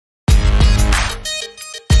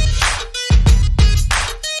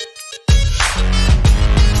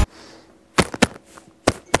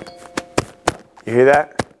You hear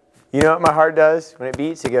that? You know what my heart does when it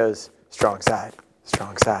beats? It goes strong side,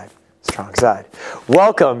 strong side, strong side.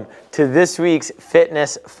 Welcome to this week's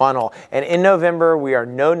fitness funnel. And in November, we are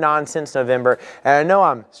no nonsense November. And I know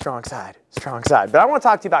I'm strong side, but I want to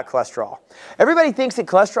talk to you about cholesterol. Everybody thinks that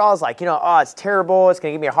cholesterol is like, oh, it's terrible. It's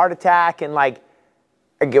going to give me a heart attack. And like,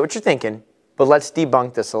 I get what you're thinking, but let's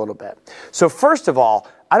debunk this a little bit. So first of all,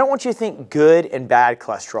 I don't want you to think good and bad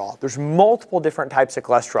cholesterol. There's multiple different types of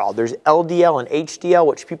cholesterol. There's LDL and HDL,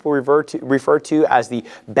 which people refer to as the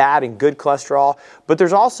bad and good cholesterol. But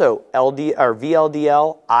there's also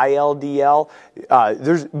VLDL, ILDL.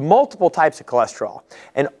 There's multiple types of cholesterol.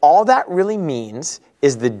 And all that really means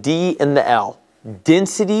is the D and the L,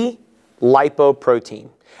 density lipoprotein.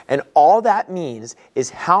 And all that means is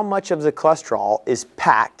how much of the cholesterol is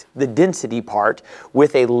packed, the density part,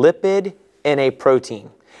 with a lipid and a protein.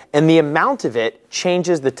 And the amount of it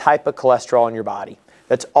changes the type of cholesterol in your body.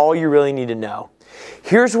 That's all you really need to know.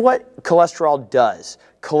 Here's what cholesterol does.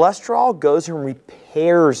 Cholesterol goes and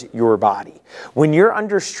repairs your body. When you're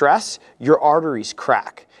under stress, your arteries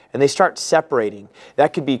crack and they start separating.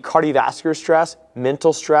 That could be cardiovascular stress,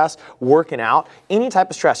 mental stress, working out, any type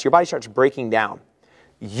of stress. Your body starts breaking down.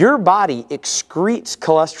 Your body excretes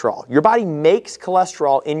cholesterol. Your body makes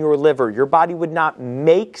cholesterol in your liver. Your body would not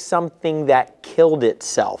make something that killed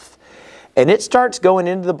itself. And it starts going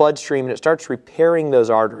into the bloodstream and it starts repairing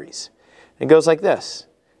those arteries. It goes like this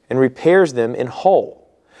and repairs them in whole.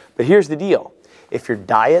 But here's the deal. If your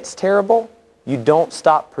diet's terrible, you don't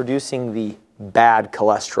stop producing the bad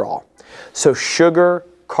cholesterol. So sugar,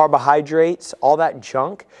 carbohydrates, all that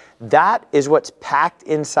junk, that is what's packed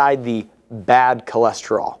inside the bad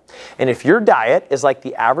cholesterol. And if your diet is like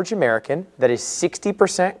the average American, that is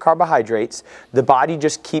 60% carbohydrates, the body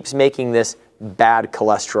just keeps making this bad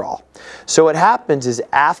cholesterol. So what happens is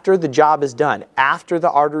after the job is done, after the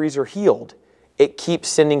arteries are healed, it keeps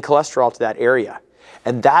sending cholesterol to that area.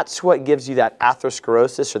 And that's what gives you that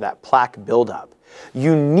atherosclerosis or that plaque buildup.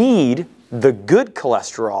 You need the good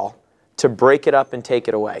cholesterol to break it up and take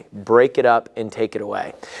it away. Break it up and take it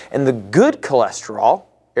away. And the good cholesterol,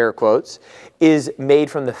 air quotes, is made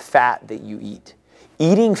from the fat that you eat.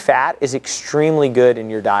 Eating fat is extremely good in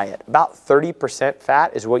your diet. About 30%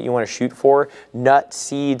 fat is what you want to shoot for. Nuts,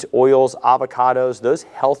 seeds, oils, avocados, those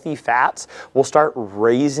healthy fats will start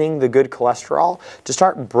raising the good cholesterol to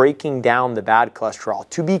start breaking down the bad cholesterol.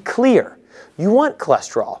 To be clear, you want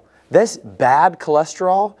cholesterol. This bad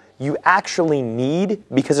cholesterol you actually need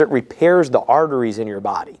because it repairs the arteries in your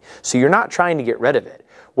body. So you're not trying to get rid of it.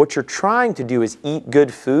 What you're trying to do is eat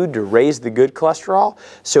good food to raise the good cholesterol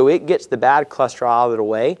so it gets the bad cholesterol out of the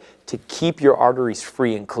way to keep your arteries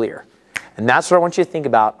free and clear. And that's what I want you to think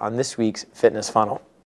about on this week's fitness funnel.